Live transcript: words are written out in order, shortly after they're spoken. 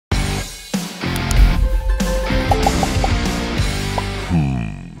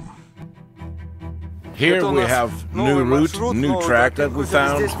Here we have new route, new track that we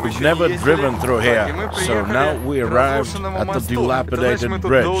found. We've never driven through here. So now we arrived at the dilapidated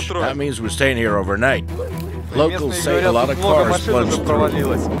bridge. That means we're staying here overnight. Locals say a lot of cars plunge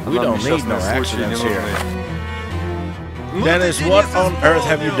through. We don't need no accidents here. Dennis, what on earth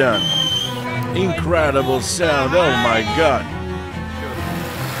have you done? Incredible sound, oh my god.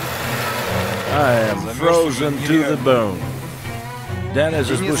 I am frozen to the bone. Dennis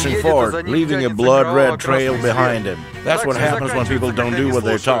is pushing forward, leaving a blood-red trail behind him. That's what happens when people don't do what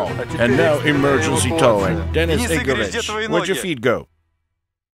they're told. And now emergency towing. Dennis Igorevich, where'd your feet go?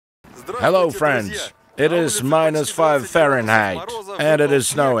 Hello, friends. It is -5 Fahrenheit, and it is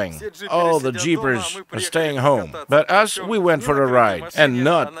snowing. All the jeepers are staying home. But us, we went for a ride, and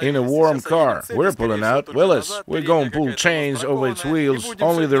not in a warm car. We're pulling out Willys. We're going to pull chains over its wheels,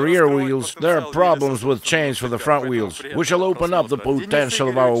 only the rear wheels. There are problems with chains for the front wheels. We shall open up the potential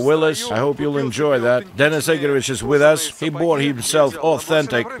of our Willys. I hope you'll enjoy that. Dennis Igorevich is with us. He bought himself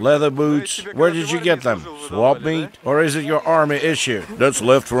authentic leather boots. Where did you get them? Swap meet? Or is it your army issue? That's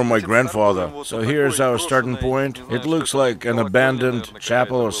left from my grandfather. So here's our starting point. It looks like an abandoned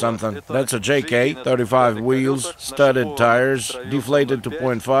chapel or something. That's a JK, 35 wheels, studded tires, deflated to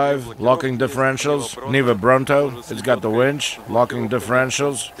 0.5, locking differentials, Niva Bronto, it's got the winch, locking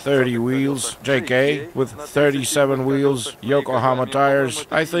differentials, 30 wheels, JK, with 37 wheels, Yokohama tires.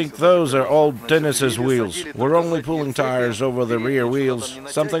 I think those are all Dennis's wheels. We're only pulling tires over the rear wheels.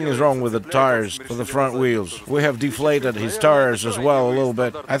 Something is wrong with the tires for the front wheels. We have deflated his tires as well a little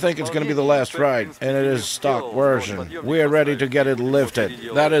bit. I think it's going to be the last ride, and it is stock version. We are ready to get it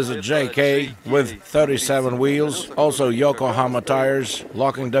lifted. That is a JK with 37 wheels, also Yokohama tires,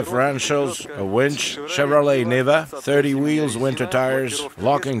 locking differentials, a winch, Chevrolet Niva, 30 wheels, winter tires,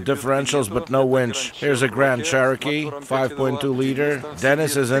 locking differentials but no winch. Here's a Grand Cherokee, 5.2 liter.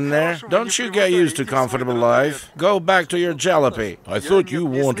 Dennis is in there. Don't you get used to comfortable life. Go back to your jalopy. I thought you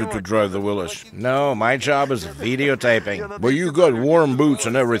wanted to drive the Willys. No, my job is videotaping. But you got warm boots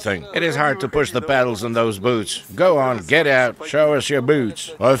and everything. It is hard to push the pedals in those boots. Go on, get out, show us your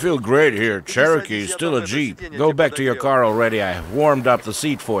boots. I feel great here. Cherokee is still a Jeep. Go back to your car already. I have warmed up the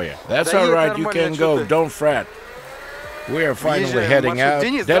seat for you. That's all right, you can go. Don't fret. We are finally heading out.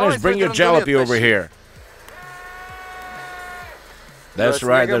 Dennis, bring your jalopy over here. That's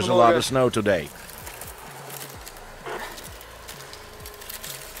right, there's a lot of snow today.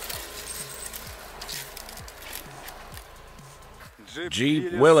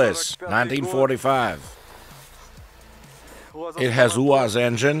 Jeep Willys, 1945. It has UAZ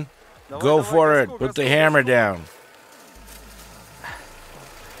engine. Go for it. Put the hammer down.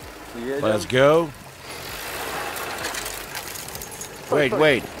 Let's go. Wait,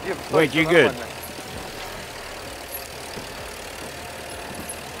 you're good.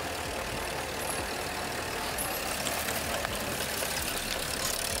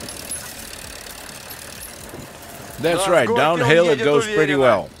 That's right, downhill it goes pretty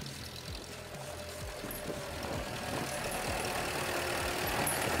well.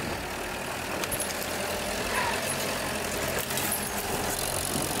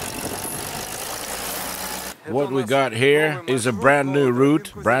 What we got here is a brand new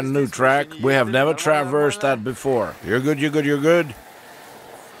route, brand new track. We have never traversed that before. You're good, you're good, you're good.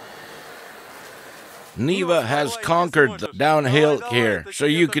 Niva has conquered the downhill here, so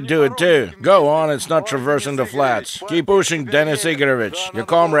you could do it too. Go on, it's not traversing the flats. Keep pushing, Dennis Igorevich. Your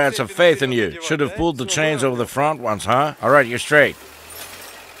comrades have faith in you. Should have pulled the chains over the front ones, huh? All right, you're straight.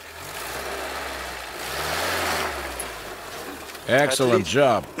 Excellent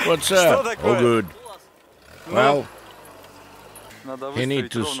job. What's up? Oh, good. Well, he needs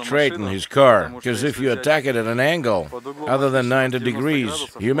to straighten his car, because if you attack it at an angle other than 90 degrees,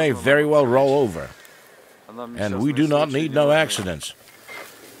 you may very well roll over. And we do not need no accidents.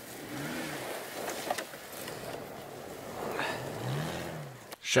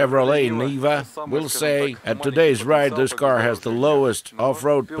 Chevrolet Niva will say, at today's ride, this car has the lowest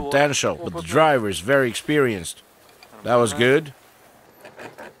off-road potential, but the driver is very experienced. That was good.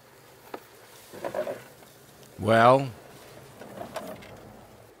 Well,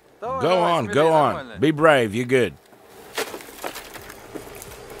 go on. Be brave, you're good.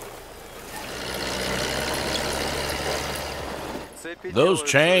 Those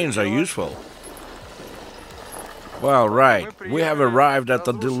chains are useful. Well, right. We have arrived at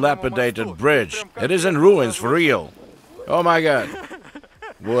the dilapidated bridge. It is in ruins for real. Oh my god.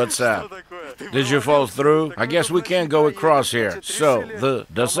 What's up? Did you fall through? I guess we can't go across here. So, the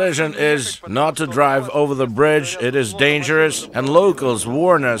decision is not to drive over the bridge. It is dangerous, and locals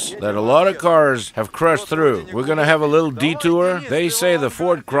warn us that a lot of cars have crashed through. We're gonna have a little detour. They say the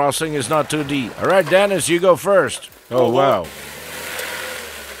ford crossing is not too deep. All right, Dennis, you go first. Oh, wow.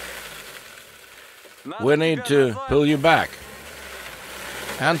 We need to pull you back.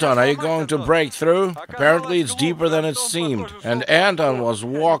 Anton, are you going to break through? Apparently it's deeper than it seemed. And Anton was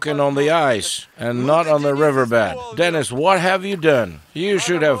walking on the ice and not on the riverbed. Dennis, what have you done? You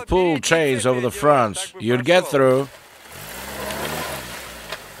should have pulled chains over the fronts. You'd get through.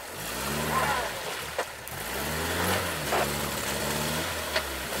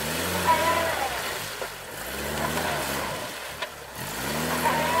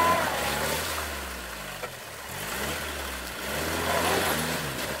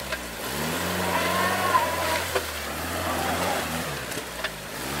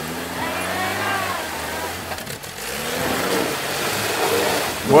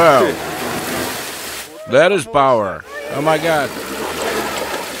 Wow, that is power. Oh my God.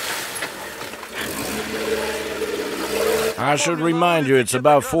 I should remind you, it's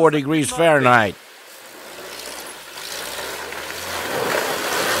about 4 degrees Fahrenheit.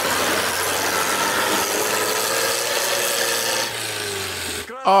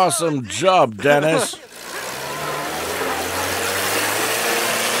 Awesome job, Dennis.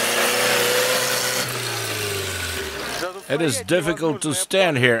 It is difficult to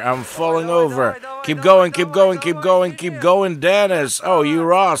stand here. I'm falling over. Keep going, keep going, keep going, keep going, Dennis. Oh,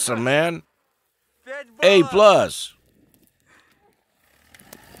 you're awesome, man. A+.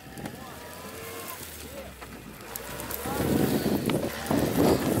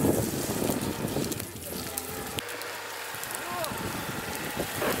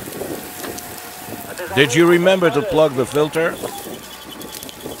 Did you remember to plug the filter?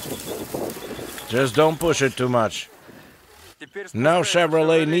 Just don't push it too much. Now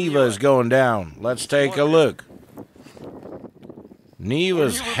Chevrolet Niva is going down. Let's take a look.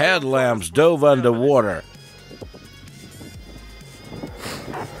 Niva's headlamps dove underwater.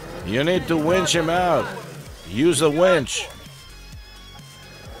 You need to winch him out. Use a winch.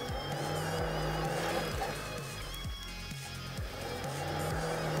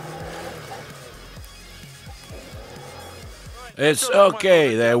 It's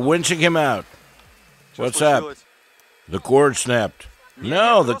okay, they're winching him out. What's up? The cord snapped.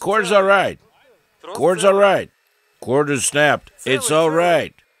 No, the cord's all right. Cord's all right. Cord is snapped. It's all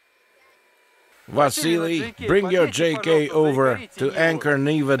right. Vasily, bring your JK over to anchor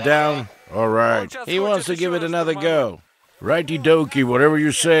Niva down. All right. He wants to give it another go. Righty dokey, whatever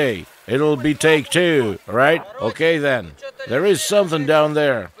you say. It'll be take 2, right? Okay then. There is something down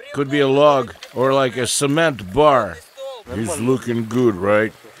there. Could be a log or like a cement bar. He's looking good,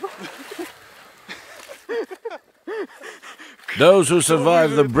 right? Those who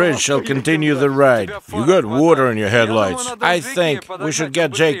survive the bridge shall continue the ride. You got water in your headlights. I think we should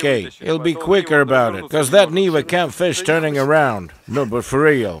get JK. He'll be quicker about it, because that Niva can't fish turning around. No, but for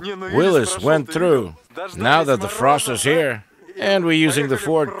real. Willys went through. Now that the frost is here, and we're using the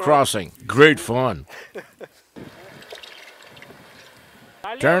ford crossing. Great fun.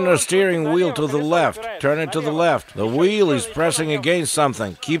 Turn the steering wheel to the left. Turn it to the left. The wheel is pressing against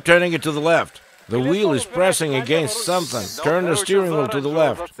something. Keep turning it to the left. The wheel is pressing against something. Turn the steering wheel to the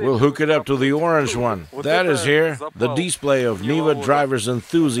left. We'll hook it up to the orange one. That is here, the display of Niva driver's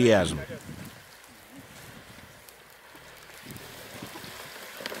enthusiasm.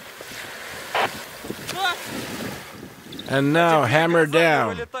 And now hammer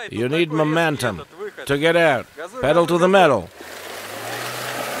down. You need momentum to get out. Pedal to the metal.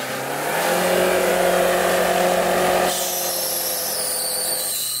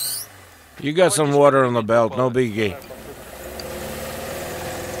 You got some water on the belt, no biggie.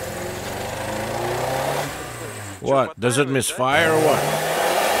 What? Does it misfire or what?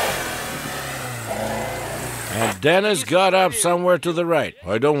 And Dennis got up somewhere to the right.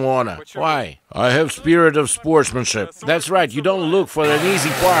 I don't wanna. Why? I have spirit of sportsmanship. That's right, you don't look for an easy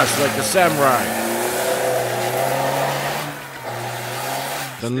pass like a samurai.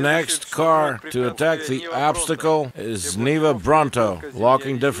 The next car to attack the obstacle is Niva Bronto.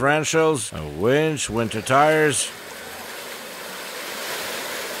 Locking differentials, a winch, winter tires.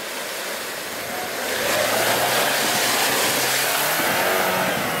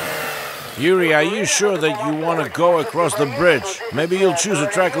 Yuri, are you sure that you want to go across the bridge? Maybe you'll choose a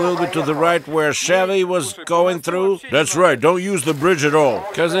track a little bit to the right where Chevy was going through? That's right, don't use the bridge at all.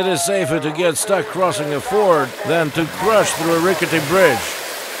 Because it is safer to get stuck crossing a ford than to crush through a rickety bridge.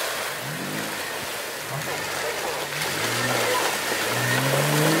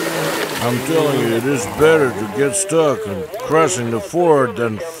 I'm telling you, it is better to get stuck and crossing the ford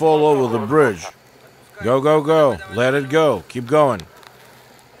than fall over the bridge. Go, go, go. Let it go. Keep going.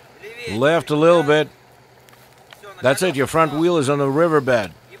 Left a little bit. That's it. Your front wheel is on the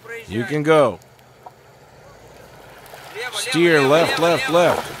riverbed. You can go. Steer left, left,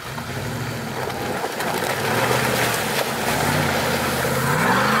 left.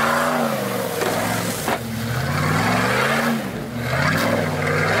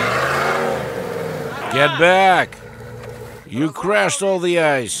 Get back! You crashed all the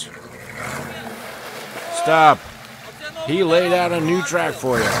ice. Stop. He laid out a new track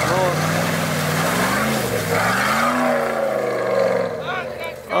for you.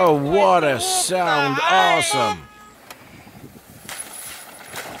 Oh, what a sound. Awesome.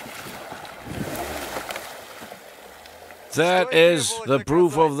 That is the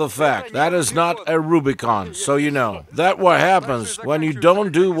proof of the fact. That is not a Rubicon, so you know. That's what happens when you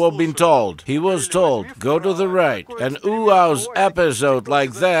don't do what been told. He was told, go to the right. An ooh-ah's episode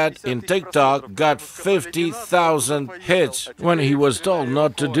like that in TikTok got 50,000 hits when he was told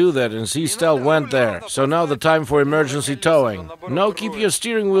not to do that, and he still went there. So now the time for emergency towing. No, keep your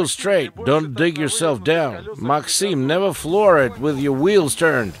steering wheel straight. Don't dig yourself down. Maxim, never floor it with your wheels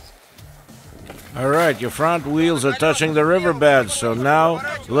turned. Alright, your front wheels are touching the riverbed, so now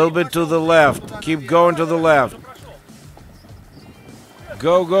a little bit to the left. Keep going to the left.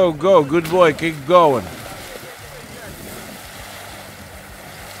 Go, go, go. Good boy, keep going.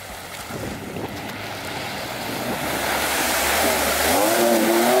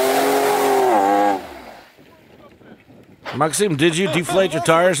 Maxim, did you deflate your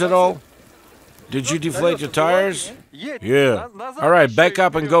tires at all? Did you deflate your tires? Yeah. Alright, back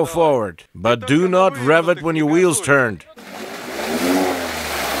up and go forward. But do not rev it when your wheels turned.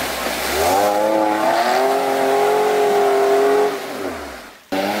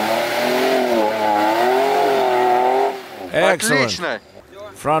 Excellent.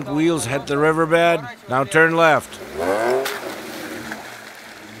 Front wheels hit the riverbed. Now turn left.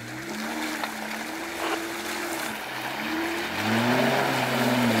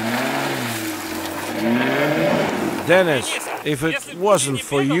 Dennis, if it wasn't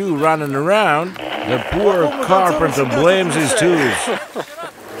for you running around, the poor carpenter blames his tools.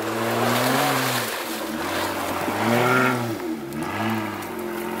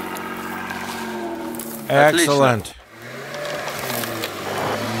 Excellent.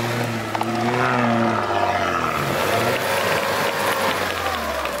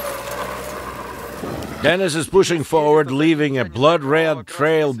 Dennis is pushing forward, leaving a blood-red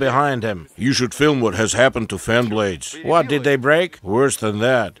trail behind him. You should film what has happened to fan blades. What, did they break? Worse than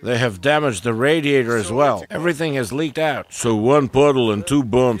that. They have damaged the radiator as well. Everything has leaked out. So one puddle and two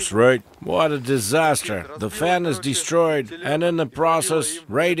bumps, right? What a disaster. The fan is destroyed, and in the process,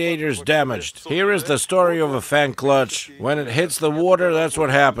 radiator's damaged. Here is the story of a fan clutch. When it hits the water, that's what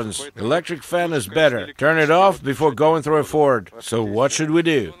happens. Electric fan is better. Turn it off before going through a ford. So what should we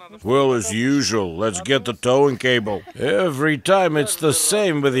do? Well, as usual, let's get the towing cable. Every time it's the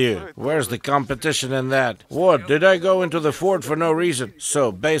same with you. Where's the competition in that? What, did I go into the ford for no reason?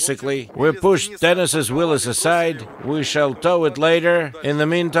 So basically, we push Dennis's Willys aside. We shall tow it later. In the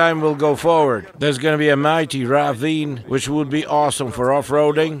meantime, we'll go forward. There's gonna be a mighty ravine, which would be awesome for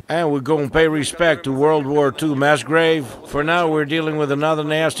off-roading, and we're gonna pay respect to World War II mass grave. For now, we're dealing with another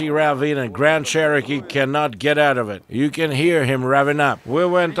nasty ravine, and Grand Cherokee cannot get out of it. You can hear him revving up. We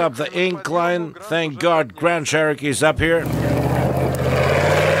went up the incline. Thank God Grand Cherokee's up here.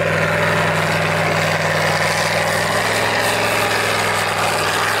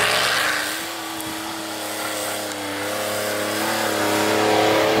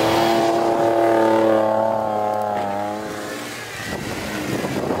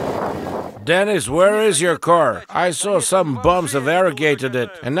 Dennis, where is your car? I saw some bums have irrigated it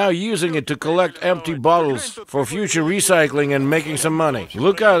and now using it to collect empty bottles for future recycling and making some money.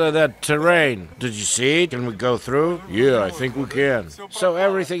 Look out at that terrain. Did you see it? Can we go through? Yeah, I think we can. So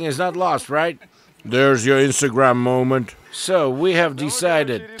everything is not lost, right? There's your Instagram moment. So we have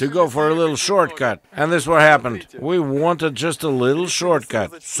decided to go for a little shortcut. And this is what happened. We wanted just a little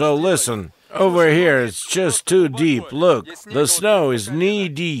shortcut. So listen, over here it's just too deep. Look, the snow is knee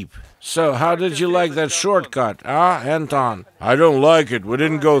deep. So how did you like that shortcut, Anton? I don't like it. We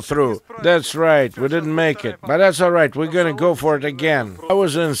didn't go through. That's right. We didn't make it. But that's all right. We're going to go for it again. I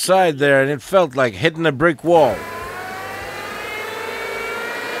was inside there and it felt like hitting a brick wall.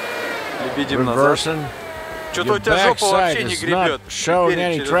 Reversing. Your backside is not showing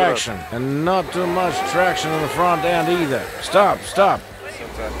any traction. And not too much traction on the front end either. Stop, stop.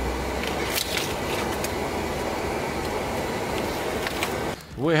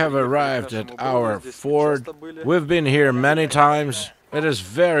 We have arrived at our ford. We've been here many times. It is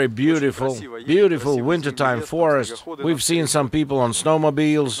very beautiful, beautiful wintertime forest. We've seen some people on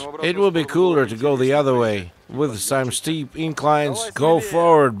snowmobiles. It would be cooler to go the other way, with some steep inclines. Go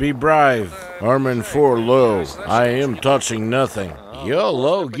forward, be brave. Armin 4 low. I am touching nothing. Your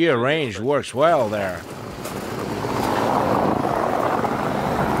low gear range works well there.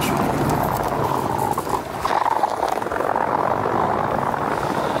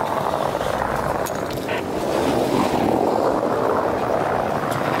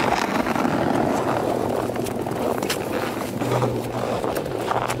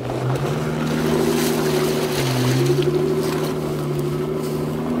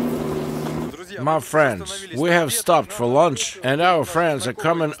 My friends, we have stopped for lunch, and our friends are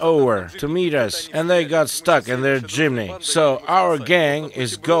coming over to meet us, and they got stuck in their Jimny. So our gang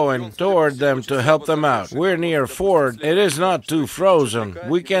is going toward them to help them out. We're near a ford. It is not too frozen.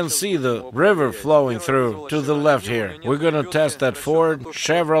 We can see the river flowing through to the left here. We're gonna test that ford.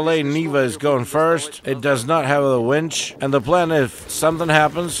 Chevrolet Niva is going first. It does not have a winch, and the plan, if something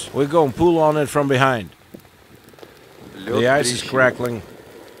happens, we're gonna pull on it from behind. The ice is crackling.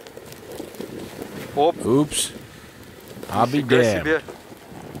 Oops. I'll be damned.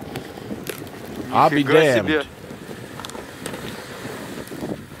 I'll be damned.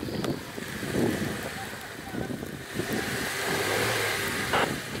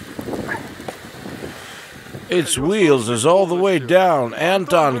 Its wheels is all the way down.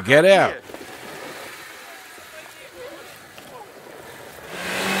 Anton, get out.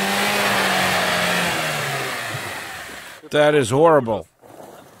 That is horrible.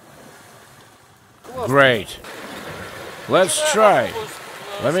 Great. Let's try.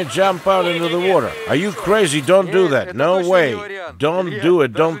 Let me jump out into the water. Are you crazy? Don't do that. No way. Don't do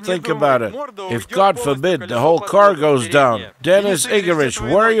it. Don't think about it. If, God forbid, the whole car goes down. Dennis Igorich,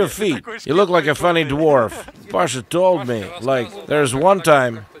 where are your feet? You look like a funny dwarf. Pasha told me, like, there's one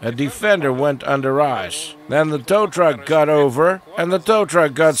time a defender went under ice. Then the tow truck got over, and the tow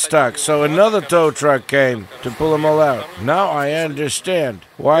truck got stuck, so another tow truck came to pull them all out. Now I understand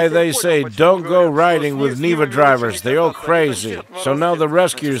why they say don't go riding with Niva drivers. They're all crazy. So now the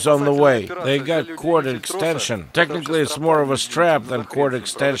rescue's on the way. They got cord extension. Technically, it's more of a strap than cord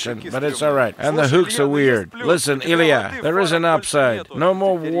extension, but it's all right. And the hooks are weird. Listen, Ilya, there is an upside. No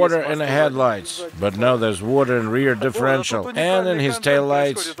more water in the headlights. But now there's water in rear differential. And in his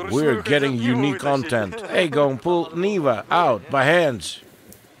taillights, we're getting unique content. Hey, go and pull Niva out by hands.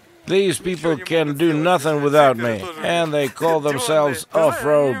 These people can do nothing without me, and they call themselves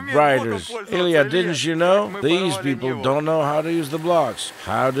off-road riders. Ilya, didn't you know? These people don't know how to use the blocks.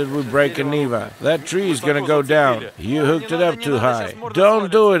 How did we break a Niva? That tree's gonna go down. You hooked it up too high.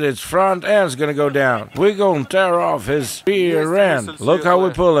 Don't do it, its front end's gonna go down. We're gonna tear off his rear end. Look how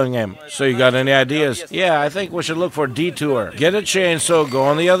we're pulling him. So you got any ideas? Yeah, I think we should look for a detour. Get a chainsaw, go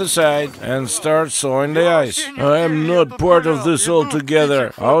on the other side, and start sawing the ice. I am not part of this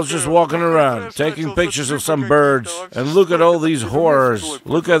altogether. I was just walking around, taking pictures of some birds, and look at all these horrors.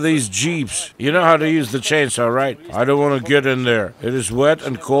 Look at these jeeps. You know how to use the chainsaw, right? I don't want to get in there. It is wet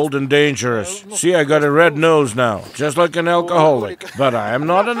and cold and dangerous. See, I got a red nose now, just like an alcoholic. But I am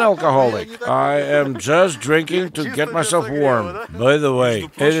not an alcoholic. I am just drinking to get myself warm. By the way,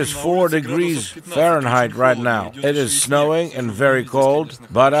 it is 4 degrees Fahrenheit right now. It is snowing and very cold,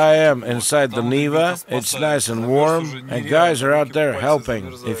 but I am inside the Niva. It's nice and warm, and guys are out there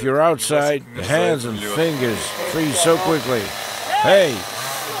helping. If you're outside, the hands and fingers freeze so quickly. Hey!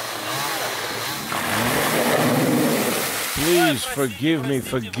 Please forgive me,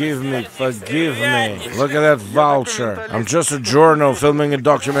 forgive me, forgive me. Look at that vulture. I'm just a journo filming a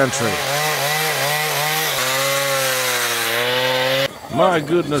documentary. My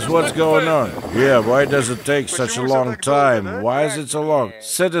goodness, what's going on? Yeah, why does it take such a long time? Why is it so long?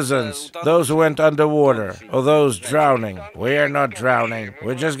 Citizens, those who went underwater, or those drowning. We are not drowning.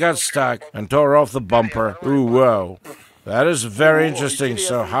 We just got stuck and tore off the bumper. Ooh, whoa. That is very interesting.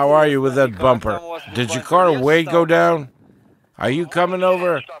 So how are you with that bumper? Did your car weight go down? Are you coming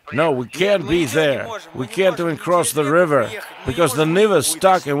over? No, we can't be there. We can't even cross the river because the Niva's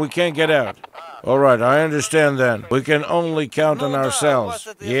stuck and we can't get out. All right, I understand then. We can only count on ourselves.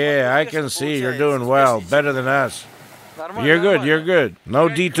 Yeah, I can see you're doing well, better than us. You're good, you're good. No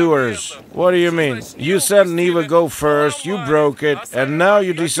detours. What do you mean? You said Niva go first, you broke it, and now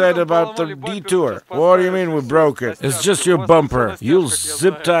you decide about the detour. What do you mean we broke it? It's just your bumper. You'll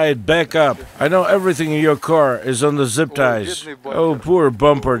zip tie it back up. I know everything in your car is on the zip ties. Oh, poor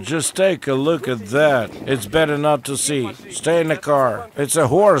bumper, just take a look at that. It's better not to see. Stay in the car. It's a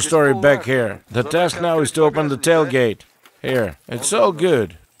horror story back here. The task now is to open the tailgate. Here, it's all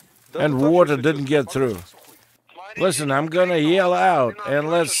good. And water didn't get through. Listen, I'm gonna yell out, and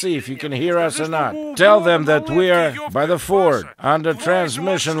let's see if you can hear us or not. Tell them that we are by the ford, under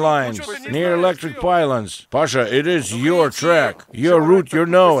transmission lines, near electric pylons. Pasha, it is your track, your route, you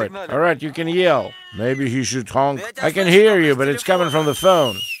know it. All right, you can yell. Maybe he should honk. I can hear you, but it's coming from the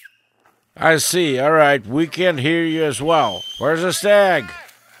phone. I see, all right, we can't hear you as well. Where's the stag?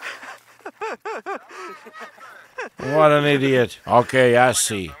 What an idiot. Okay, I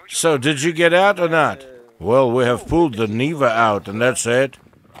see. So, did you get out or not? Well, we have pulled the Niva out, and that's it.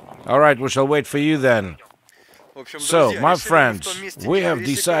 All right, we shall wait for you then. So, my friends, we have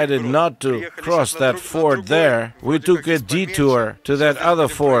decided not to cross that ford there. We took a detour to that other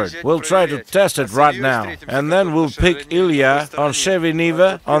ford. We'll try to test it right now. And then we'll pick Ilya on Chevy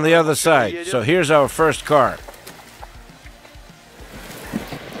Niva on the other side. So here's our first car.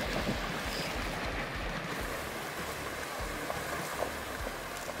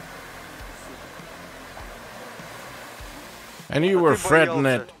 And you were fretting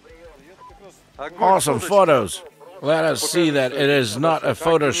it. Awesome photos. Let us see that it is not a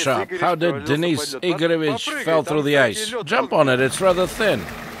Photoshop. How did Denis Igorovich fell through the ice? Jump on it, it's rather thin.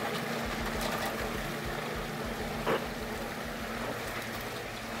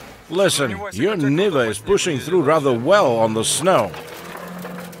 Listen, your Niva is pushing through rather well on the snow.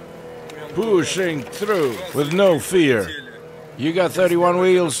 Pushing through with no fear. You got 31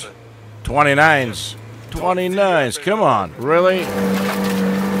 wheels? 29s. 29s, come on, really?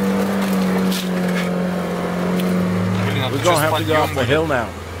 We're gonna have to go up the hill now.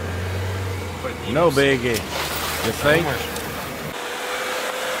 No biggie. You think?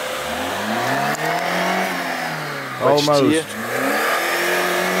 Almost.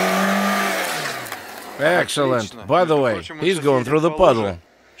 Excellent. By the way, he's going through the puddle.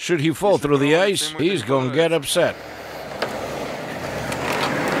 Should he fall through the ice, he's gonna get upset.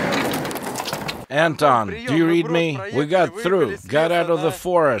 Anton, do you read me? We got through, got out of the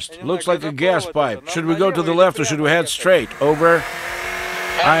forest. Looks like a gas pipe. Should we go to the left or should we head straight? Over.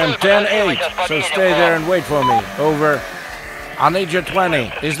 I am 10-8, so stay there and wait for me. Over. I need your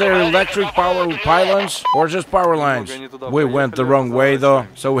 20. Is there electric power pylons or just power lines? We went the wrong way though,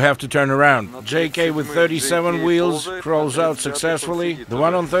 so we have to turn around. JK with 37 wheels crawls out successfully. The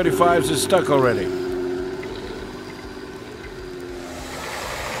one on 35s is stuck already.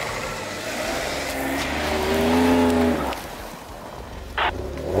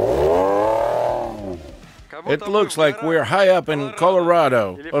 It looks like we're high up in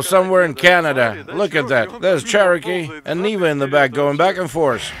Colorado or somewhere in Canada. Look at that. There's Cherokee and Niva in the back going back and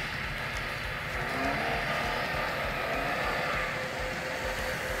forth.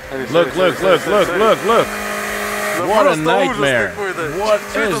 Look, look, look, look, look, look. What a nightmare. What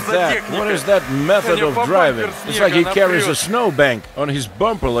is that? What is that method of driving? It's like he carries a snowbank on his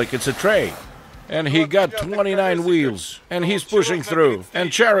bumper like it's a tray. And he got 29 wheels, and he's pushing through. And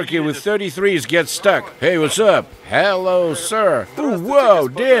Cherokee with 33s gets stuck. Hey, what's up? Hello, sir. Ooh, whoa,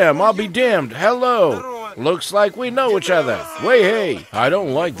 damn, I'll be damned. Hello. Looks like we know each other. Wait, hey. I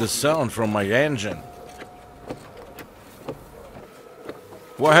don't like the sound from my engine.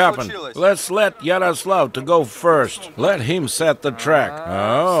 What happened? Let's let Yaroslav to go first. Let him set the track.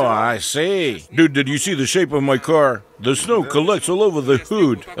 Oh, I see. Dude, did you see the shape of my car? The snow collects all over the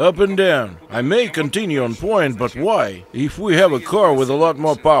hood, up and down. I may continue on point, but why? If we have a car with a lot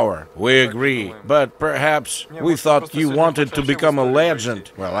more power. We agree, but perhaps we thought you wanted to become a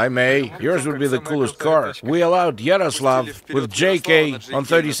legend. Well, I may. Yours would be the coolest car. We allowed Yaroslav with JK on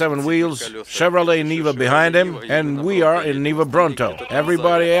 37 wheels, Chevrolet Niva behind him, and we are in Niva Bronto.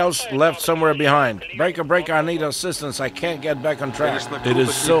 Everybody else left somewhere behind. Breaker, breaker, I need assistance. I can't get back on track. It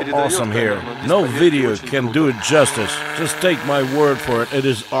is so awesome here. No video can do it justice. Just take my word for it, it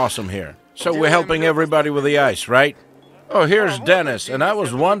is awesome here. So we're helping everybody with the ice, right? Oh, here's Dennis, and I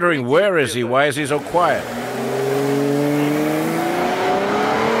was wondering where is he? Why is he so quiet?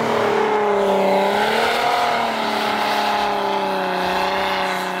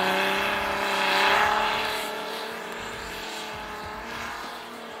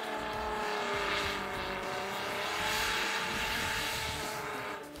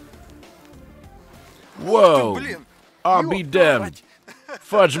 Whoa! I'll be damned.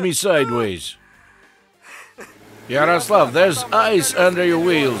 Fudge me sideways. Yaroslav, there's ice under your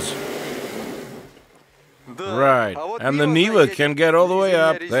wheels. Right. And the Niva can get all the way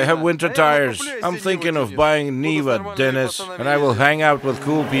up. They have winter tires. I'm thinking of buying Niva, Dennis, and I will hang out with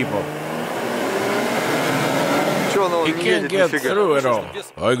cool people. He can't get through it all.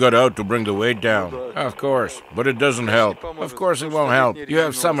 I got out to bring the weight down. Of course, but it doesn't help. Of course it won't help. You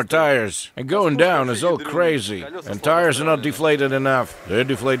have summer tires. And going down is all crazy. And tires are not deflated enough. They're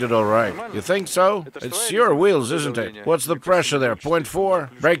deflated all right. You think so? It's your wheels, isn't it? What's the pressure there?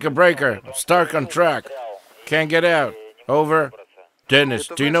 0.4? Breaker. Stuck on track. Can't get out. Over. Dennis,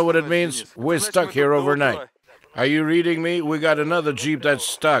 do you know what it means? We're stuck here overnight. Are you reading me? We got another Jeep that's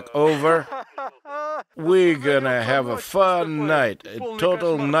stuck. Over. We're gonna have a fun night. A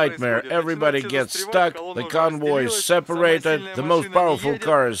total nightmare. Everybody gets stuck. The convoy is separated. The most powerful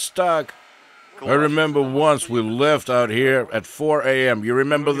car is stuck. I remember once we left out here at 4 a.m. You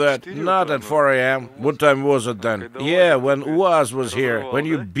remember that? Not at 4 a.m. What time was it then? Yeah, when Uaz was here. When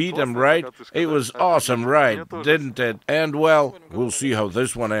you beat him, right? It was awesome, right? Didn't it? And, well, we'll see how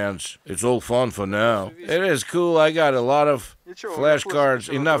this one ends. It's all fun for now. It is cool. I got a lot of flashcards.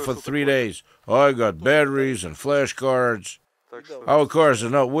 Enough for 3 days. I got batteries and flashcards. Our cars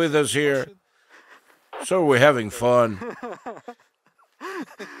are not with us here. So we're having fun.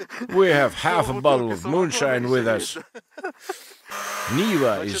 We have half a bottle of moonshine with us.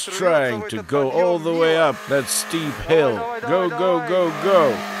 Niva is trying to go all the way up that steep hill. Go, go, go,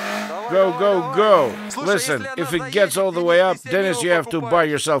 go. Go, go, go. Listen, if it gets all the way up, Dennis, you have to buy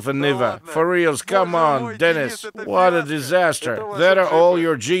yourself a Niva. For reals, come on, Dennis. What a disaster. That are all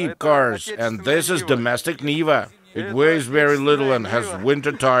your Jeep cars, and this is domestic Niva. It weighs very little and has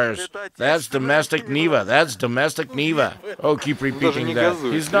winter tires. That's domestic Niva. That's domestic Niva. Oh, keep repeating that.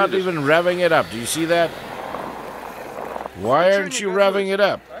 He's not even revving it up. Do you see that? Why aren't you revving it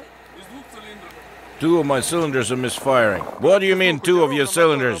up? 2 of my cylinders are misfiring. What do you mean 2 of your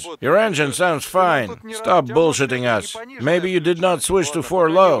cylinders? Your engine sounds fine. Stop bullshitting us. Maybe you did not switch to 4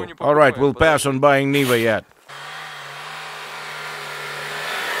 low. All right, we'll pass on buying Niva yet.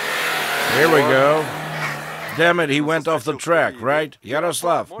 Here we go. Damn it, he went off the track, right?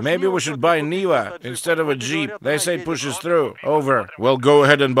 Yaroslav, maybe we should buy Niva instead of a Jeep. They say it pushes through. Over. Well, go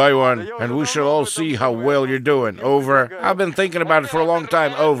ahead and buy one, and we shall all see how well you're doing. Over. I've been thinking about it for a long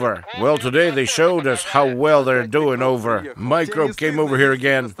time. Over. Well, today they showed us how well they're doing. Over. Microbe came over here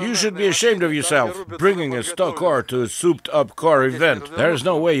again. You should be ashamed of yourself, bringing a stock car to a souped-up car event. There's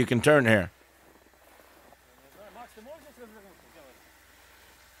no way you can turn here.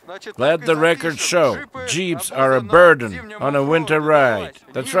 Let the record show, Jeeps are a burden on a winter ride.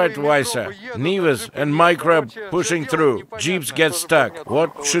 That's right, Wysa. Nivas and Microbe pushing through. Jeeps get stuck.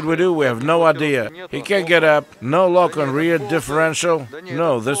 What should we do? We have no idea. He can't get up. No lock on rear differential.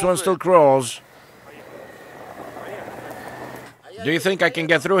 No, this one still crawls. Do you think I can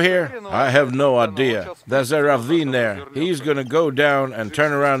get through here? I have no idea. There's a ravine there. He's gonna go down and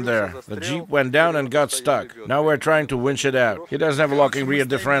turn around there. The Jeep went down and got stuck. Now we're trying to winch it out. He doesn't have a locking rear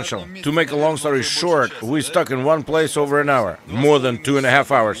differential. To make a long story short, we stuck in one place over an hour. More than 2.5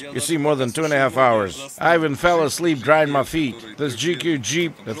 hours. You see, more than 2.5 hours. I even fell asleep drying my feet. This GQ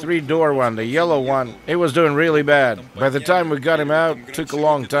Jeep, the 3-door one, the yellow one, it was doing really bad. By the time we got him out, it took a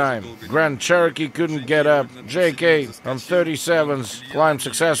long time. Grand Cherokee couldn't get up. JK on 37 climbed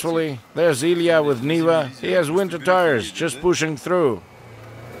successfully. There's Ilya with Niva. He has winter tires, just pushing through.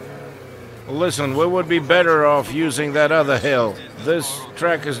 Listen, we would be better off using that other hill. This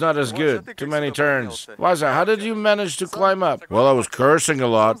track is not as good. Too many turns. Waza, how did you manage to climb up? Well, I was cursing a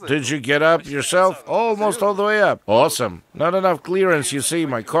lot. Did you get up yourself? Almost all the way up. Awesome. Not enough clearance, you see.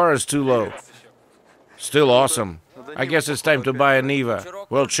 My car is too low. Still awesome. I guess it's time to buy a Niva.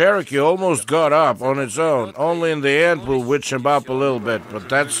 Well, Cherokee almost got up on its own. Only in the end we'll witch him up a little bit, but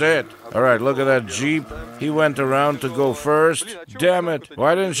that's it. All right, look at that Jeep. He went around to go first. Damn it.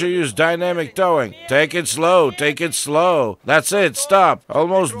 Why didn't you use dynamic towing? Take it slow. Take it slow. That's it. Stop.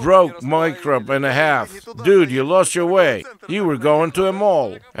 Almost broke Microbe in half. Dude, you lost your way. You were going to a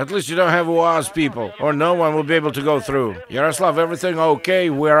mall. At least you don't have UAZ people, or no one will be able to go through. Yaroslav, everything okay?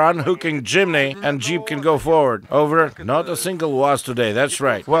 We're unhooking Jimny, and Jeep can go forward. Over. Not a single UAZ today. That's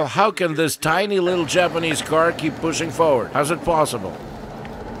right. Well, how can this tiny little Japanese car keep pushing forward? How's it possible?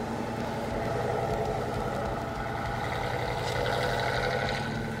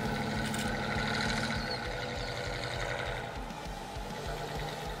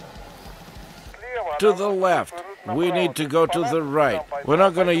 To the left. We need to go to the right. We're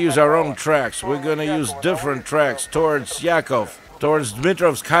not going to use our own tracks. We're going to use different tracks towards Yakov, towards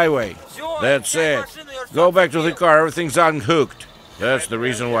Dmitrovsk highway. That's it. Go back to the car. Everything's unhooked. That's the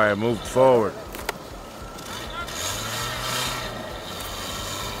reason why I moved forward.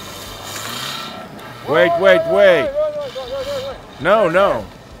 Wait, wait, wait. No, no.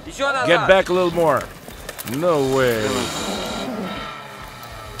 Get back a little more. No way.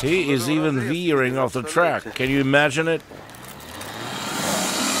 He is even veering off the track. Can you imagine it?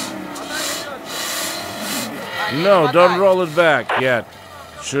 No, don't roll it back yet.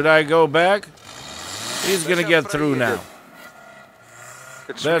 Should I go back? He's gonna get through now.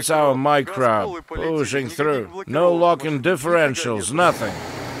 That's our my crowd, pushing through. No locking differentials, nothing.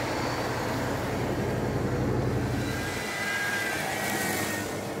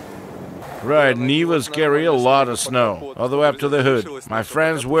 Right, Nivas carry a lot of snow, all the way up to the hood. My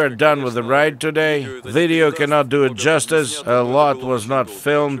friends, we're done with the ride today. Video cannot do it justice. A lot was not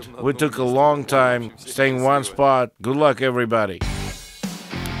filmed. We took a long time, staying one spot. Good luck, everybody.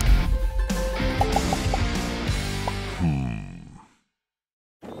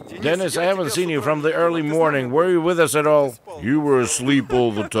 Dennis, I haven't seen you from the early morning. Were you with us at all? You were asleep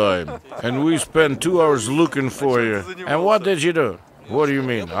all the time. And we spent 2 hours looking for you. And what did you do? What do you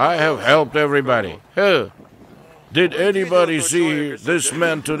mean? I have helped everybody. Huh? Did anybody see this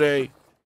man today?